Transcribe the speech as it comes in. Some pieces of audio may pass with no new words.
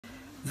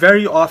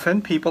Very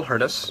often people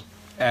hurt us,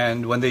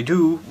 and when they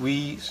do,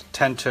 we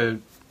tend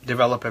to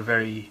develop a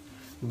very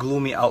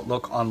gloomy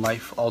outlook on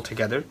life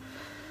altogether.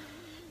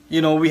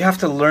 You know, we have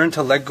to learn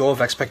to let go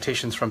of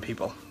expectations from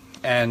people.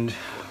 And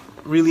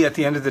really, at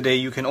the end of the day,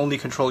 you can only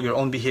control your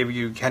own behavior.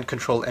 You can't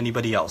control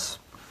anybody else.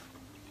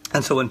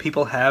 And so when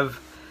people have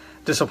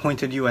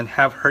disappointed you and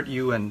have hurt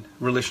you and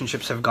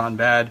relationships have gone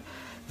bad,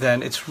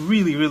 then it's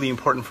really, really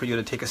important for you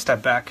to take a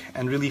step back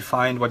and really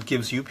find what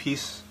gives you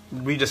peace,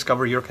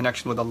 rediscover your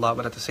connection with Allah,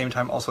 but at the same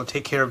time also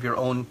take care of your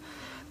own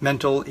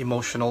mental,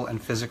 emotional,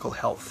 and physical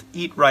health.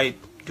 Eat right,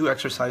 do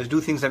exercise,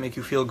 do things that make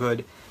you feel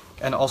good,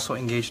 and also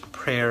engage in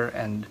prayer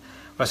and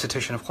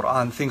recitation of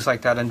Quran, things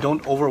like that. And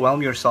don't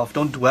overwhelm yourself.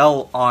 Don't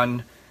dwell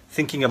on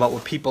thinking about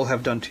what people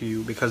have done to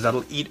you, because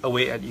that'll eat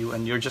away at you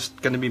and you're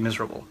just going to be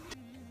miserable.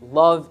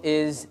 Love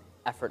is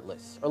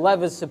effortless, or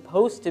love is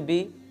supposed to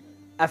be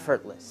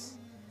effortless.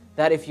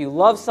 That if you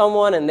love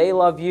someone and they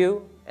love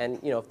you, and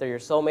you know, if they're your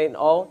soulmate and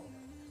all,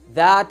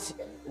 that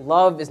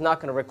love is not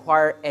going to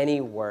require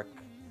any work.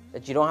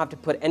 That you don't have to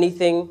put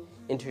anything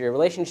into your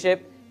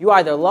relationship. You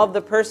either love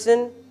the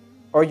person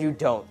or you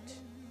don't.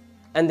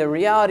 And the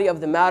reality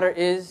of the matter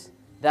is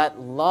that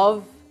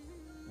love,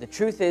 the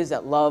truth is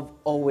that love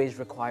always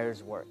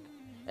requires work.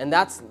 And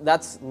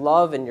that's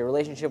love in your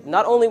relationship,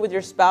 not only with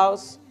your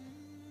spouse,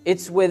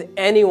 it's with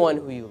anyone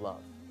who you love,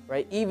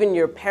 right? Even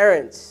your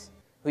parents,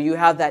 who you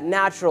have that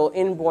natural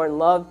inborn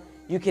love,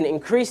 you can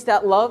increase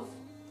that love,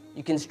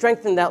 you can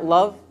strengthen that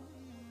love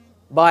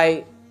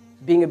by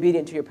being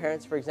obedient to your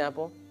parents, for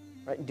example,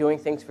 right? Doing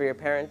things for your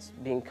parents,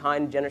 being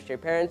kind and generous to your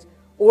parents,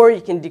 or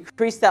you can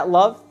decrease that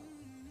love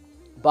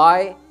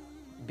by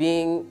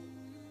being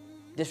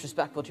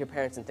disrespectful to your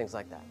parents and things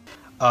like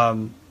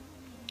that.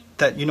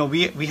 That, you know,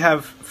 we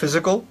have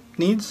physical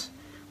needs,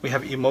 we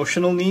have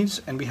emotional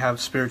needs, and we have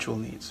spiritual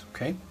needs,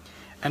 okay?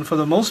 And for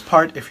the most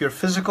part, if your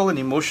physical and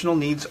emotional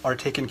needs are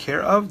taken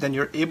care of, then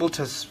you're able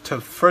to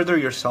further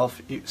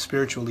yourself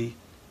spiritually.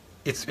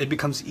 It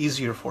becomes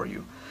easier for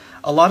you.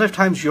 A lot of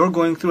times you're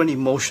going through an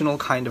emotional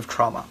kind of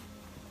trauma.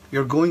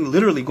 You're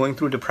literally going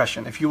through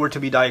depression. If you were to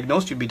be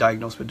diagnosed, you'd be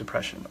diagnosed with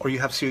depression, or you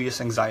have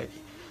serious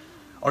anxiety,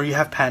 or you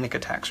have panic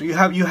attacks, or you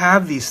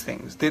have these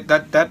things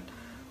that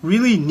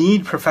really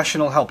need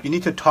professional help. You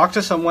need to talk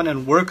to someone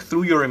and work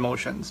through your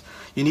emotions.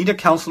 You need a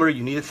counselor,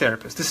 you need a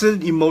therapist. This is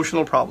an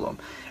emotional problem.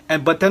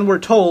 But then we're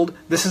told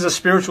this is a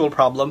spiritual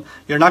problem.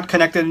 You're not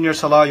connected in your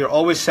salah, you're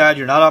always sad,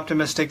 you're not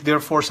optimistic,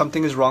 therefore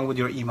something is wrong with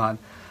your iman.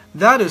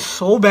 That is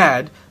so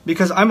bad,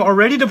 because I'm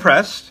already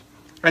depressed,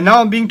 and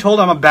now I'm being told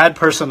I'm a bad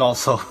person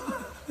also.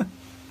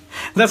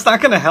 That's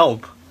not going to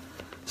help.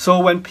 So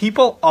when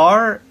people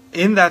are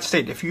in that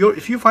state, if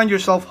you find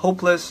yourself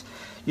hopeless,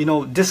 you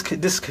know,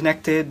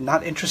 disconnected,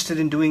 not interested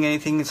in doing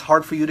anything, it's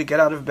hard for you to get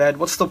out of bed,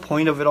 what's the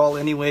point of it all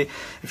anyway?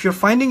 If you're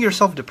finding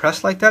yourself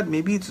depressed like that,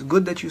 maybe it's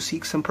good that you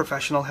seek some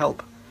professional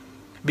help.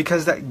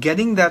 Because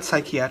getting that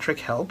psychiatric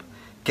help,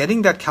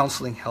 getting that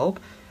counseling help,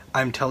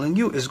 I'm telling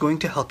you, is going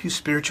to help you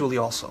spiritually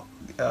also.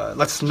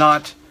 Let's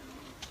not,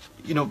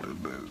 you know,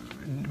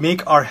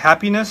 make our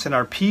happiness and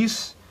our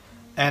peace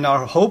and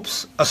our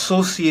hopes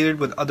associated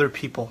with other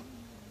people.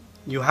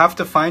 You have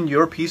to find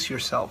your peace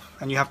yourself,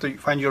 and you have to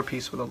find your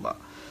peace with Allah.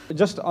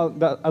 Just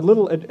a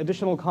little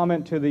additional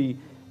comment to the,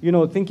 you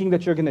know, thinking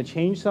that you're going to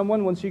change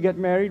someone once you get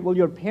married. Well,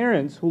 your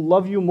parents, who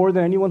love you more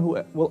than anyone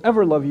who will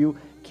ever love you,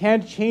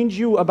 can't change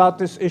you about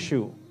this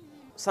issue.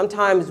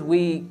 Sometimes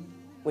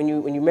when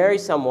you marry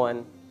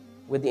someone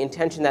with the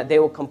intention that they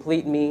will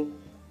complete me,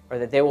 or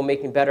that they will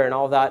make me better and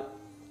all that,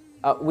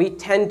 we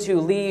tend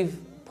to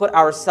put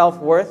our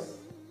self-worth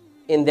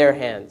in their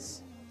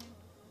hands,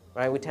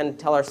 right? We tend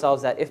to tell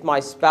ourselves that if my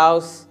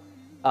spouse,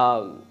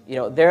 you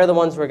know, they're the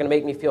ones who are going to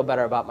make me feel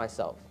better about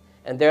myself,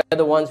 and they're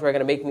the ones who are going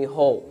to make me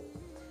whole.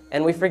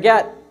 And we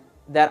forget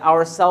that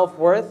our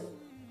self-worth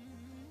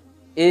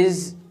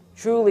is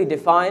truly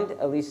defined,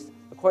 at least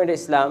according to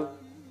Islam,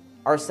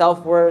 our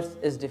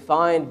self-worth is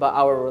defined by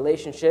our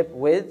relationship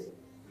with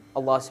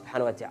Allah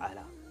subhanahu wa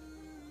ta'ala.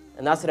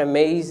 And that's an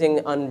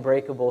amazing,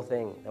 unbreakable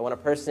thing, that when a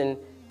person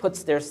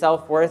puts their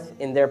self-worth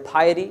in their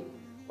piety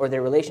or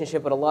their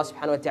relationship with Allah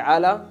subhanahu wa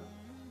ta'ala,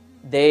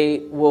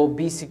 they will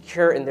be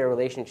secure in their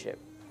relationship.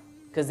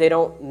 Because they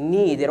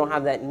don't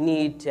have that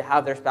need to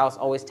have their spouse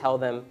always tell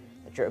them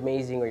that you're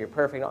amazing or you're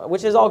perfect,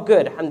 which is all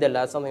good,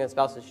 alhamdulillah, it's something that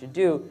spouses should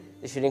do.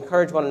 They should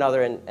encourage one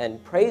another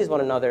and praise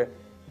one another,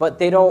 but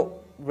they don't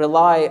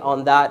rely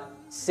on that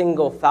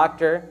single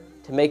factor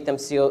to make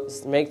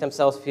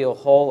themselves feel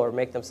whole or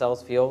make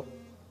themselves feel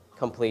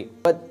complete.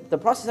 But the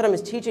Prophet ﷺ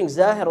is teaching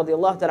Zahir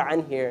radiallahu ta'ala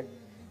an here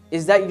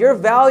is that your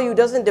value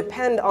doesn't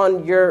depend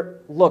on your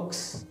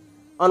looks,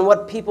 on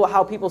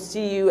how people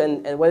see you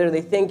and whether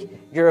they think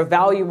you're a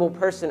valuable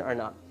person or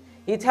not.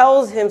 He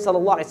tells him,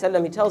 sallallahu alaihi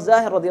wasallam, he tells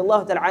Zahir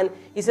radiallahu ta'ala an,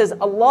 he says,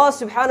 Allah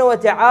subhanahu wa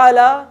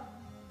ta'ala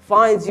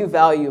finds you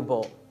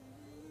valuable.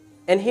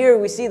 And here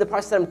we see the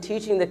Prophet ﷺ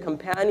teaching the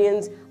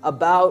companions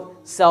about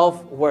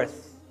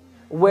self-worth,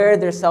 where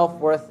their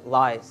self-worth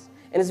lies.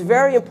 And it's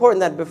very important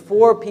that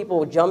before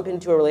people jump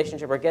into a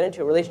relationship or get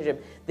into a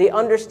relationship, they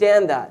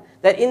understand that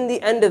in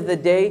the end of the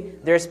day,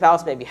 their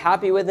spouse may be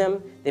happy with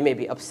them, they may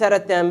be upset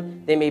at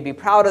them, they may be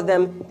proud of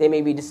them, they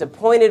may be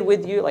disappointed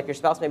with you, like your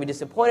spouse may be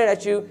disappointed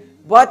at you,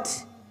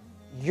 but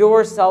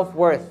your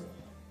self-worth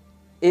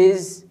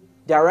is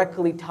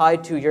directly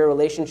tied to your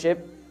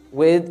relationship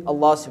with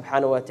Allah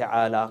subhanahu wa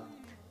ta'ala.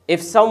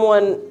 If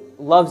someone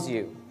loves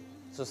you,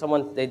 so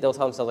they'll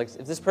tell themselves, like,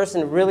 if this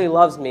person really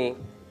loves me,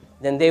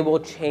 then they will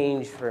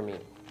change for me.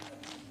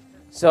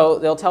 So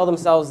they'll tell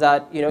themselves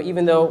that,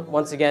 even though,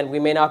 once again, we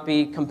may not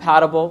be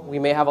compatible, we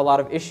may have a lot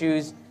of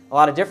issues, a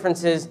lot of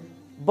differences,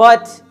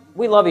 but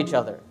we love each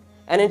other.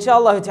 And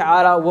inshallah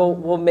ta'ala,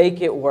 we'll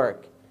make it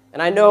work.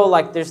 And I know,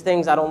 like, there's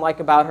things I don't like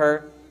about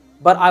her,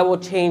 but I will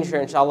change her,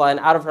 inshallah. And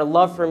out of her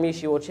love for me,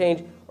 she will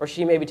change. Or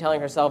she may be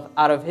telling herself,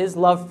 out of his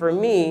love for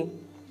me,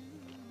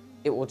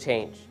 it will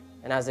change.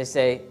 And as they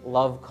say,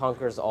 love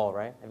conquers all,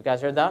 right? Have you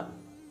guys heard that?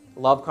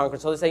 Love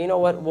conquers all. They say, you know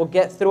what? We'll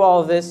get through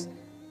all of this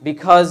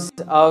because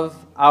of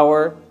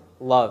our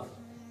love.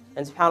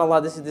 And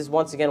subhanAllah, this is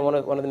once again one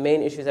of the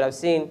main issues that I've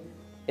seen,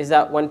 is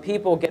that when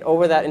people get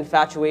over that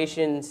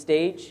infatuation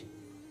stage,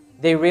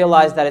 they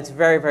realize that it's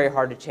very, very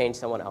hard to change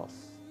someone else.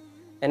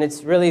 And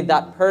it's really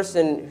that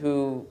person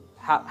who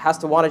has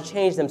to want to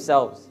change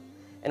themselves.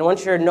 And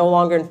once you're no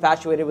longer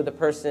infatuated with the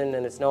person,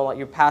 and it's no longer,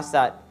 you're past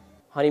that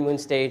honeymoon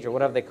stage or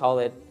whatever they call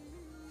it,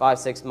 5,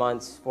 6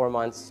 months, 4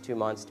 months, 2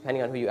 months,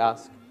 depending on who you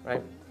ask,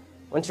 right?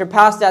 Once you're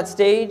past that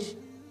stage,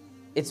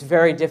 it's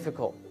very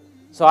difficult.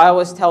 So I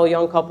always tell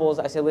young couples,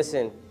 I say,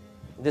 listen,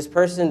 this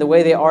person, the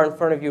way they are in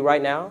front of you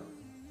right now,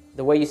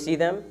 the way you see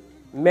them,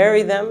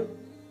 marry them,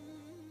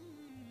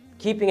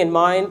 keeping in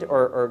mind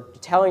or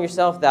telling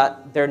yourself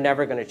that they're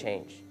never going to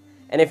change.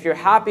 And if you're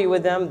happy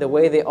with them the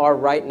way they are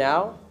right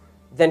now,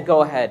 then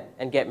go ahead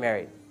and get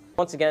married.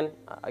 Once again,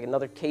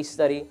 another case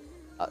study.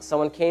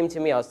 Someone came to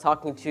me, I was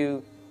talking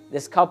to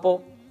this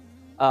couple.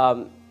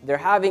 They're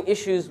having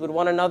issues with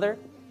one another.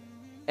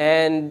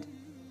 And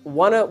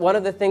one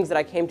of the things that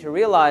I came to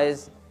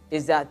realize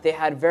is that they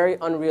had very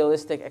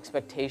unrealistic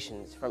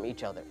expectations from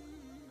each other.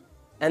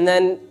 And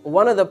then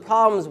one of the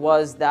problems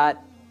was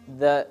that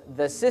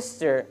the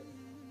sister,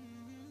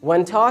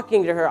 when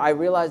talking to her, I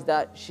realized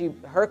that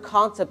her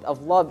concept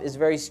of love is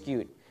very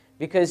skewed,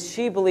 because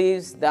she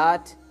believes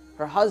that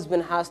her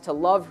husband has to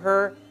love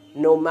her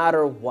no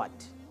matter what,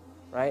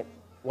 right?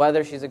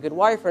 Whether she's a good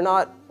wife or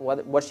not,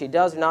 what she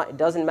does or not, it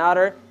doesn't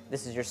matter.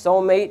 This is your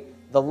soulmate.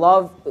 The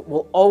love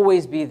will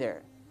always be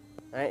there.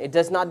 Right? It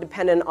does not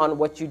depend on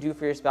what you do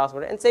for your spouse.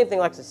 And same thing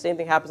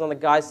happens on the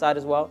guy's side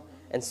as well.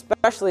 And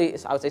especially,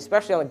 I would say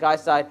especially on the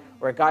guy's side,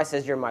 where a guy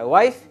says, you're my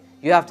wife,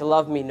 you have to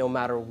love me no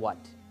matter what.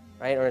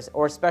 Right?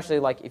 Or especially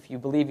like if you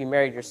believe you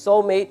married your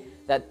soulmate,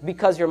 that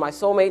because you're my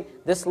soulmate,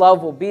 this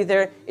love will be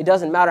there. It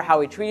doesn't matter how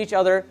we treat each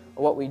other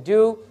or what we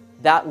do,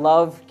 that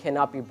love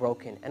cannot be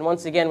broken. And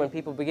once again, when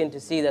people begin to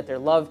see that their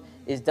love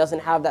doesn't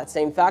have that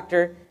same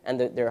factor, and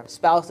their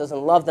spouse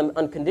doesn't love them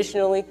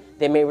unconditionally,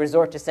 they may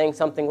resort to saying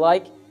something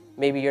like,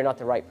 maybe you're not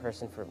the right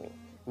person for me.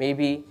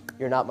 Maybe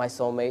you're not my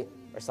soulmate,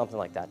 or something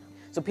like that.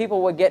 So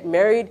people will get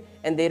married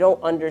and they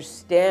don't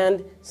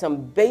understand some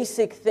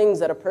basic things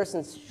that a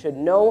person should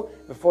know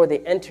before they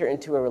enter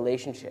into a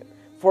relationship.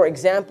 For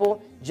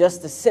example,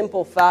 just the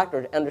simple fact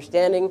or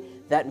understanding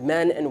that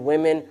men and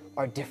women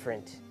are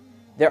different.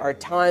 There are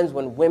times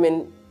when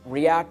women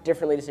react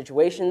differently to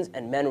situations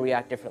and men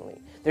react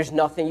differently. There's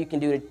nothing you can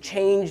do to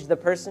change the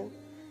person.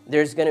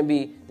 There's going to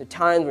be the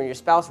times when your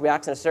spouse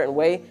reacts in a certain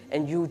way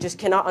and you just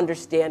cannot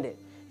understand it.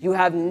 You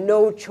have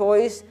no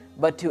choice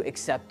but to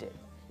accept it.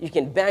 You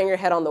can bang your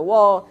head on the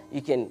wall,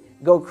 you can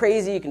go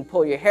crazy, you can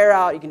pull your hair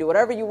out, you can do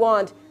whatever you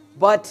want,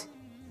 but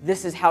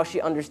this is how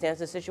she understands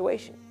the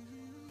situation.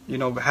 You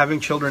know, having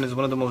children is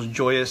one of the most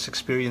joyous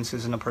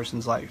experiences in a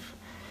person's life.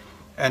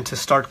 And to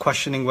start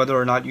questioning whether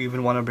or not you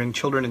even want to bring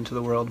children into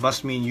the world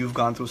must mean you've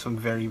gone through some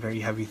very, very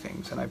heavy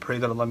things. And I pray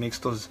that Allah makes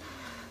those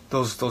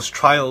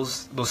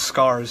trials, those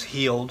scars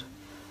healed,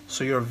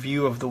 so your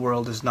view of the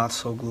world is not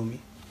so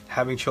gloomy.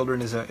 Having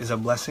children is a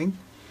blessing,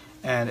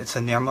 and it's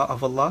a ni'mah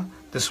of Allah.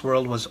 This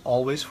world was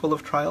always full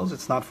of trials.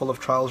 It's not full of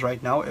trials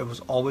right now. It was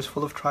always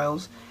full of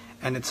trials.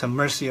 And it's a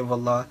mercy of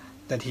Allah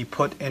that He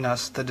put in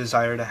us the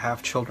desire to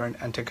have children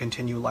and to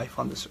continue life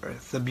on this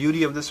earth. The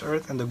beauty of this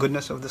earth and the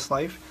goodness of this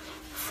life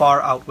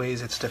far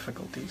outweighs its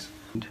difficulties.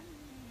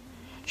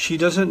 She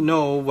doesn't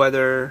know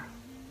whether,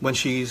 when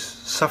she's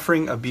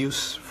suffering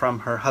abuse from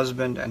her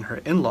husband and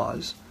her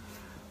in-laws,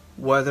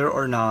 whether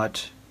or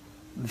not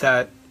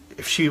that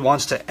if she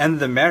wants to end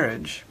the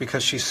marriage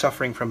because she's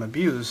suffering from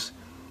abuse,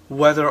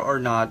 whether or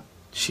not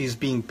she's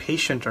being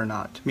patient or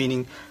not.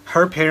 Meaning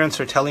her parents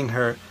are telling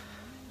her,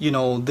 you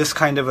know, this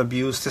kind of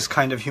abuse, this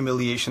kind of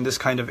humiliation, this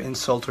kind of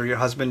insult, or your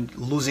husband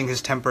losing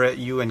his temper at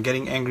you and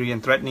getting angry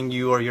and threatening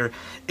you, or your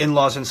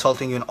in-laws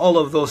insulting you, and all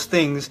of those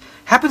things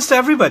happens to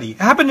everybody.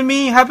 It happened to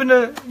me, happened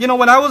to, you know,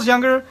 when I was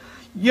younger,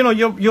 you know,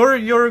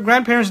 your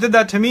grandparents did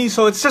that to me,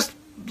 so it's just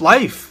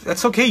life.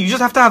 That's okay. You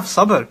just have to have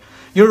sabr.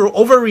 You're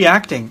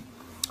overreacting.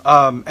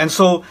 And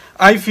so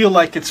I feel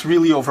like it's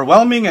really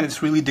overwhelming and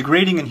it's really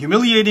degrading and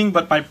humiliating,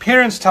 but my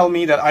parents tell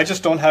me that I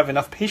just don't have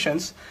enough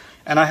patience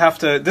and I have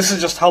to, this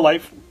is just how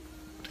life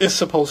is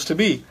supposed to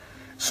be.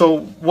 So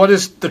what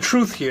is the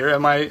truth here?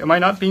 Am I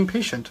not being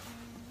patient?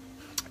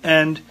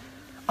 And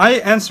I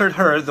answered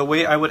her the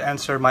way I would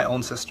answer my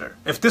own sister.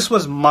 If this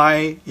was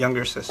my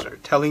younger sister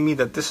telling me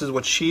that this is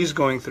what she's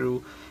going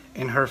through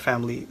in her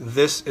family,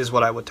 this is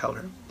what I would tell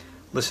her.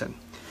 Listen,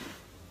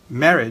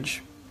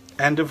 marriage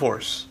and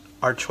divorce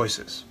are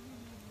choices.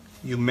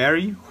 You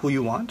marry who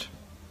you want,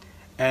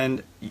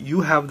 and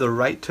you have the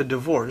right to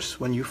divorce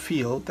when you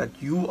feel that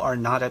you are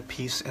not at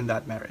peace in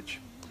that marriage.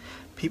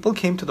 People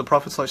came to the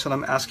Prophet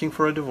ﷺ asking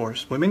for a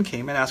divorce. Women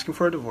came and asking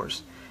for a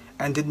divorce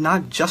and did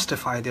not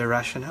justify their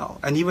rationale.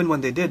 And even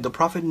when they did, the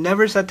Prophet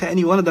never said to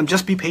any one of them,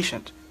 just be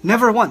patient.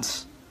 Never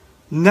once.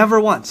 Never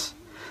once.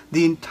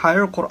 The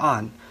entire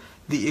Quran,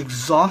 the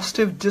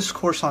exhaustive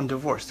discourse on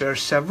divorce, there are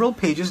several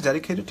pages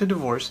dedicated to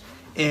divorce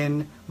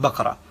in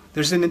Baqarah.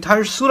 There's an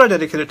entire surah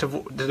dedicated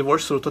to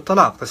divorce, Surah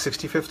Al-Talaq, the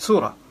 65th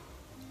surah.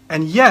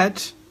 And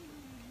yet,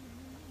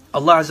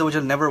 Allah Azza wa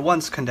Jal never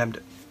once condemned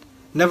it.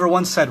 Never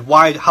once said,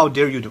 why, how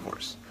dare you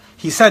divorce?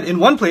 He said, in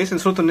one place, in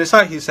Surah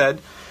An-Nisa, he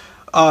said,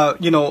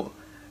 and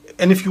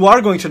if you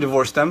are going to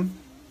divorce them,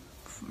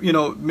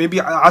 maybe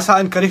asa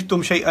an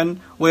karihtum shay'an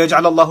wa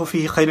yaj'al Allahu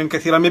fihi khayran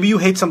kathira. Maybe you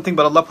hate something,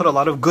 but Allah put a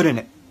lot of good in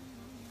it.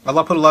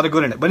 Allah put a lot of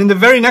good in it. But in the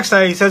very next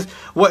ayah, He says,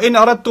 وَإِنْ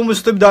أَرَدْتُمْ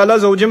اسْتِبْدَالَ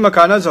زَوْجٍ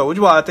مَكَانَ زَوْجٍ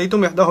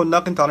وَآتَيْتُمْ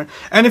إِحْدَاهُنَّ قِنْطَارًا.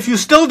 And if you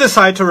still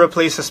decide to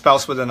replace a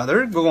spouse with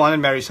another, go on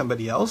and marry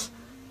somebody else,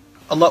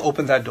 Allah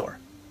opened that door.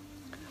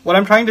 What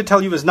I'm trying to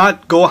tell you is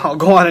not go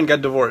on and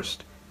get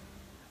divorced.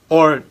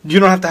 Or you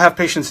don't have to have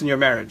patience in your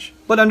marriage.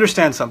 But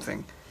understand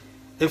something.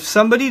 If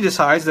somebody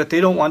decides that they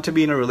don't want to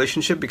be in a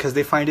relationship because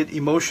they find it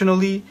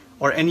emotionally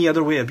or any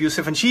other way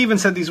abusive, and she even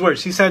said these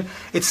words, she said,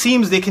 it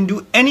seems they can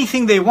do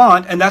anything they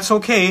want and that's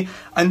okay.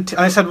 And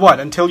I said, what,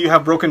 until you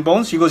have broken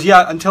bones? She goes,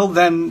 yeah, until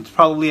then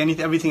probably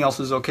everything else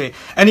is okay.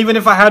 And even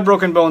if I had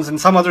broken bones,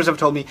 and some others have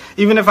told me,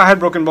 even if I had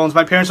broken bones,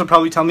 my parents would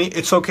probably tell me,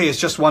 it's okay, it's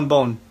just one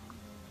bone.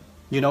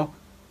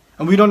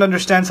 And we don't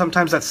understand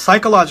sometimes that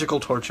psychological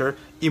torture,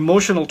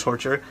 emotional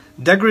torture,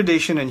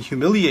 degradation and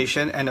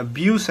humiliation and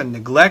abuse and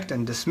neglect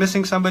and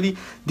dismissing somebody,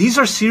 these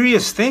are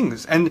serious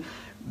things. And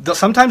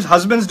sometimes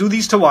husbands do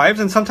these to wives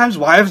and sometimes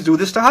wives do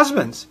this to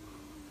husbands.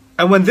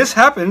 And when this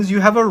happens,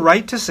 you have a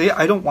right to say,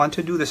 I don't want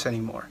to do this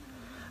anymore.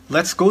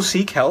 Let's go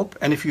seek help.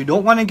 And if you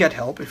don't want to get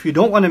help, if you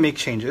don't want to make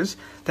changes,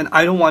 then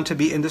I don't want to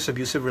be in this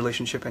abusive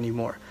relationship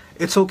anymore.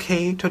 It's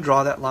okay to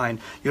draw that line.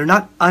 You're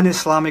not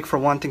un-Islamic for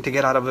wanting to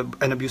get out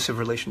of an abusive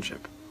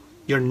relationship.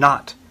 You're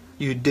not.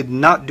 You did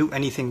not do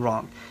anything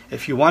wrong.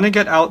 If you want to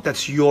get out,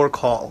 that's your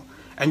call.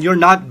 And you're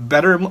not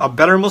a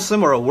better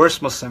Muslim or a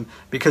worse Muslim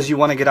because you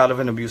want to get out of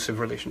an abusive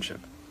relationship.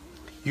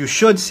 You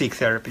should seek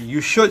therapy. You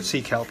should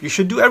seek help. You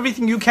should do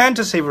everything you can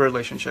to save a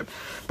relationship.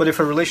 But if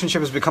a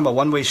relationship has become a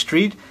one-way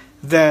street,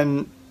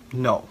 then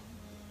no.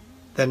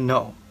 Then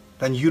no.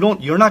 Then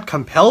you're not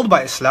compelled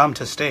by Islam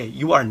to stay.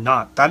 You are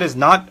not. That is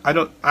not,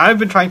 I've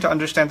been trying to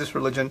understand this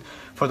religion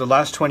for the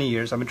last 20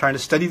 years. I've been trying to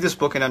study this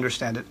book and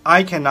understand it.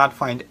 I cannot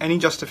find any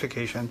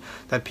justification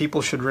that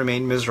people should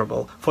remain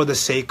miserable for the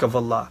sake of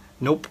Allah.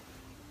 Nope.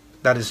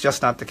 That is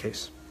just not the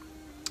case.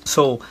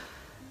 So,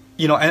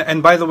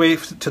 and by the way,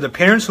 to the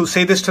parents who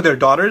say this to their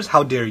daughters,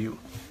 how dare you?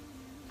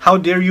 How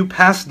dare you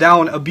pass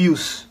down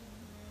abuse?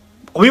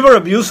 We were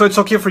abused, so it's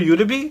okay for you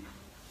to be?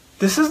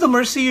 This is the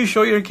mercy you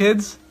show your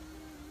kids?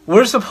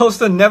 We're supposed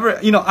to never,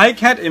 I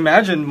can't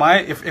imagine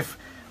if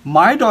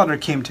my daughter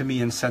came to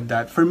me and said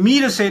that, for me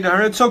to say to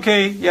her, it's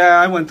okay,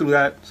 yeah, I went through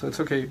that, so it's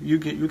okay, you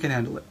can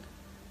handle it.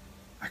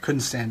 I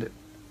couldn't stand it.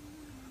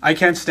 I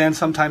can't stand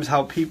sometimes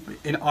how people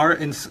in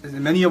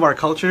many of our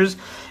cultures,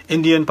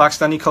 Indian,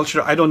 Pakistani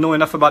culture, I don't know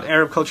enough about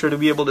Arab culture to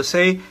be able to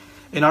say,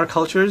 in our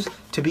cultures,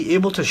 to be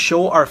able to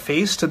show our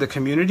face to the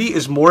community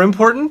is more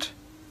important.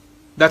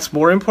 That's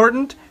more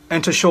important.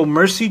 And to show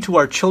mercy to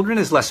our children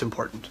is less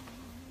important.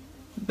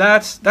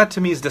 That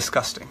to me is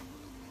disgusting.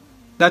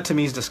 That to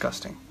me is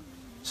disgusting.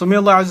 So may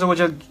Allah Azza wa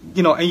Jal,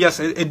 and yes,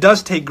 it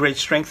does take great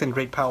strength and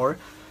great power,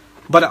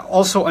 but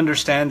also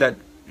understand that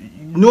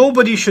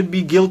nobody should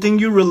be guilting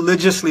you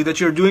religiously that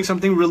you're doing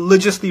something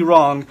religiously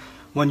wrong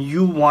when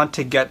you want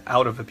to get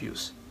out of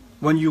abuse,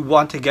 when you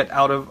want to get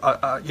out of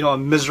a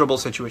miserable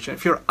situation.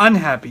 If you're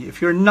unhappy,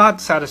 if you're not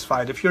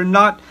satisfied, if you're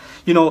not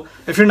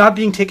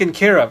being taken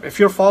care of, if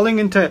you're falling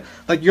into,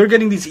 you're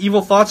getting these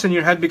evil thoughts in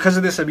your head because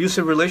of this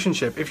abusive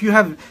relationship, if you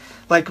have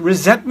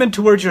resentment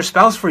towards your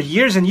spouse for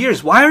years and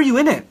years, why are you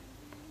in it?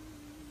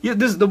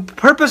 The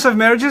purpose of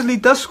marriage is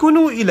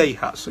لِتَسْكُنُوا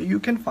إِلَيْهَا, so you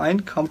can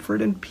find comfort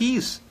and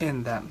peace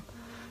in them.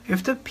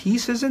 If the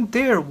peace isn't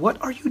there,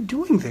 what are you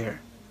doing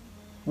there?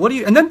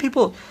 And then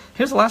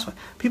here's the last one.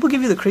 People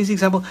give you the crazy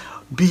example,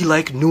 be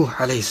like Nuh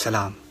alayhi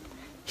salam.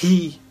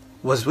 He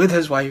was with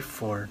his wife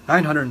for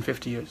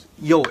 950 years.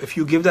 If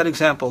you give that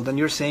example, then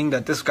you're saying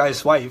that this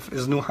guy's wife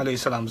is Nuh alayhi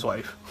salam's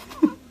wife.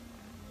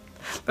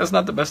 That's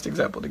not the best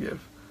example to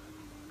give.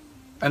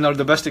 And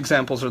the best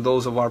examples are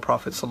those of our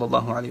Prophet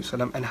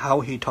ﷺ and how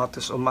he taught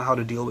this ummah how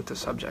to deal with this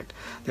subject.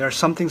 There are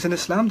some things in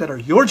Islam that are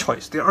your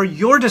choice. They are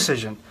your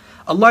decision.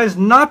 Allah is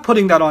not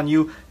putting that on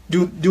you.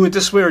 Do it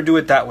this way or do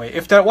it that way.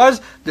 If that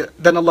was,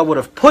 then Allah would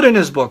have put in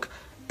His book,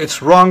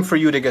 it's wrong for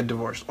you to get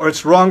divorced, or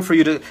it's wrong for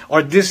you to,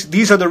 or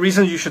these are the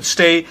reasons you should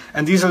stay,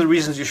 and these are the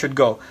reasons you should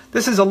go.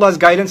 This is Allah's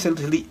guidance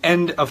until the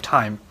end of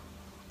time.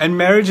 And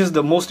marriage is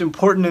the most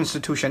important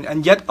institution,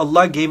 and yet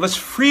Allah gave us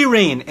free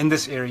reign in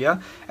this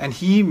area, and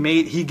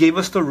He gave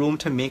us the room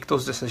to make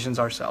those decisions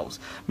ourselves.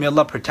 May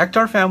Allah protect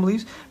our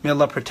families, may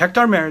Allah protect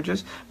our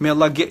marriages, may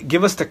Allah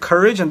give us the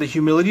courage and the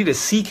humility to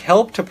seek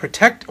help to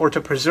protect or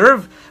to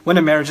preserve when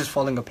a marriage is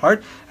falling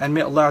apart, and may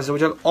Allah Azza wa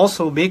Jal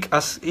also make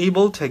us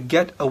able to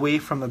get away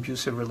from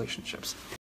abusive relationships.